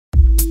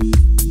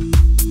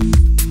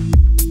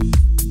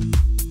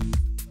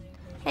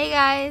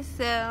guys,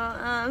 so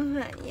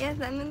yes,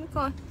 I'm in the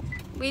car.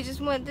 We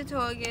just went to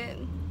Target.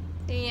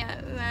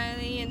 Yeah,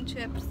 Riley and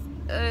Chips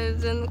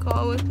is in the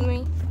car with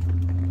me.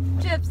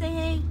 Chips, say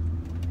hey.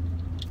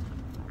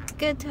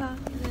 Good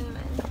talking.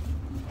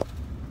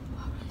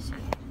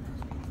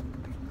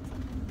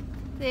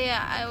 So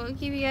yeah, I will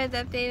keep you guys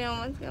updated on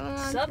what's going on.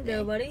 What's up, today.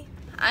 there, buddy?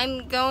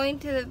 I'm going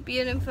to the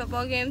Beauden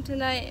football game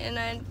tonight, and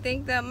I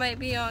think that might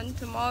be on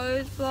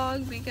tomorrow's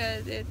vlog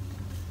because it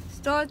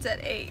starts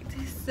at 8.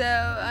 So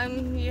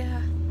I'm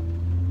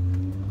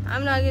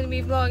not gonna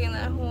be vlogging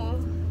that whole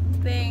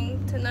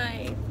thing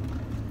tonight.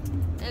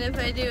 And if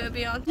I do, it'll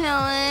be on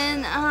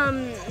chilling.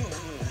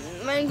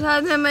 My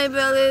cousin and my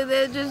brother,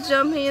 they're just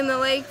jumping in the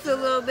lakes a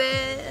little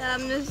bit.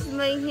 I'm just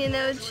like,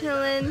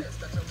 chilling,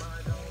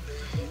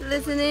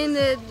 listening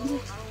to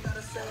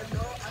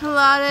a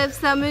lot of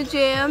summer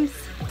jams,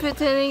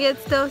 pretending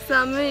it's still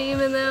summer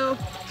even though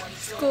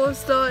school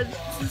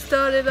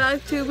started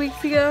back 2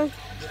 weeks ago.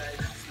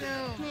 So,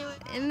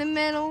 in the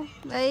middle,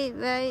 right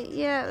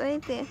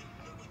there.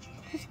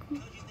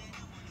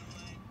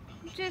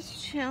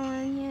 Just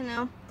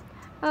chilling,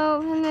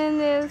 Oh, and then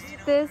there's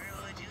this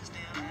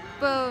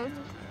boat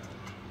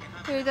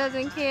who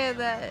doesn't care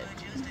that,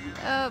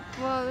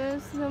 well,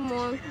 there's no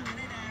more.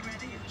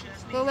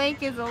 The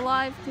lake is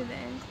alive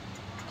today.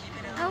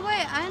 Oh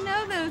wait, I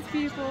know those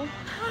people.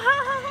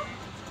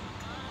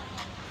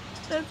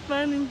 That's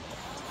funny.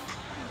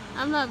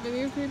 I'm not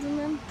videotaping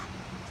them.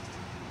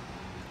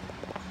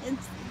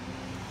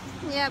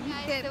 Yeah,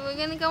 so we're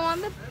gonna go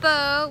on the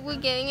boat. We're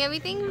getting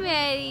everything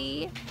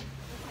ready.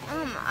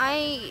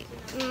 I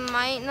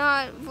might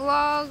not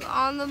vlog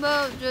on the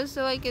boat just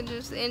so I can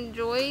just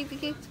enjoy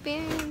the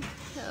experience.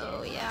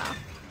 So yeah.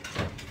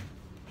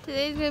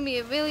 Today's gonna be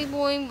a really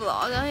boring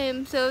vlog. I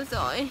am so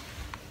sorry.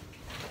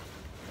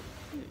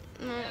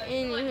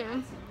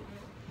 Anywho,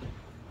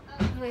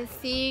 we'll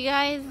see you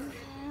guys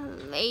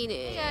later.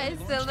 Hey guys,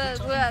 so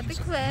look, we're at the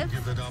cliffs.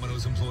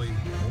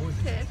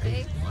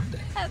 Perfect.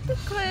 At the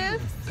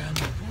cliffs.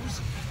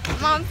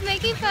 Mom's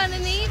making fun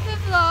of me for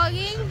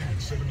vlogging.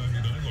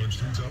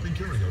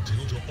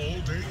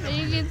 And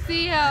you can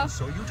see how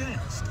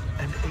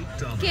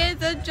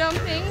kids are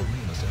jumping.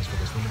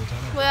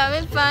 We're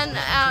having fun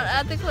out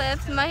at the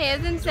cliffs. My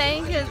hair's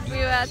insane because we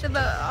were at the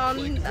boat.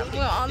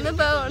 We're on the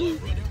boat.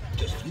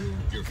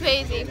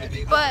 Crazy.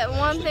 But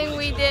one thing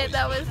we did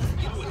that was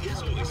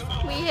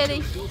we hit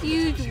a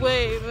huge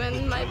wave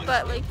and my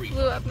butt like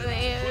flew up in the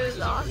air. It was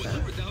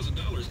awesome.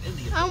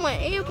 I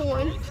went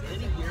airborne.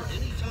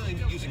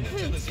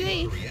 It's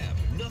great.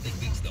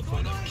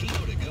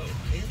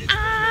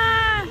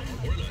 Ah!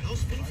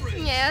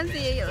 Yeah, I'll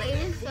see you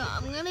later. So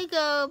I'm gonna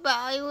go, but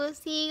I will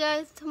see you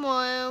guys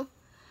tomorrow.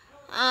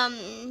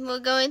 We're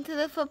going to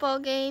the football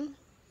game.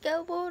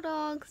 Go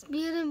Bulldogs,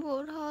 Beauden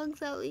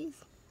Bulldogs at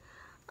least.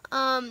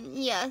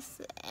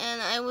 Yes,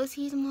 and I will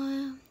see you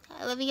tomorrow.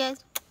 I love you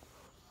guys.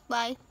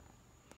 Bye.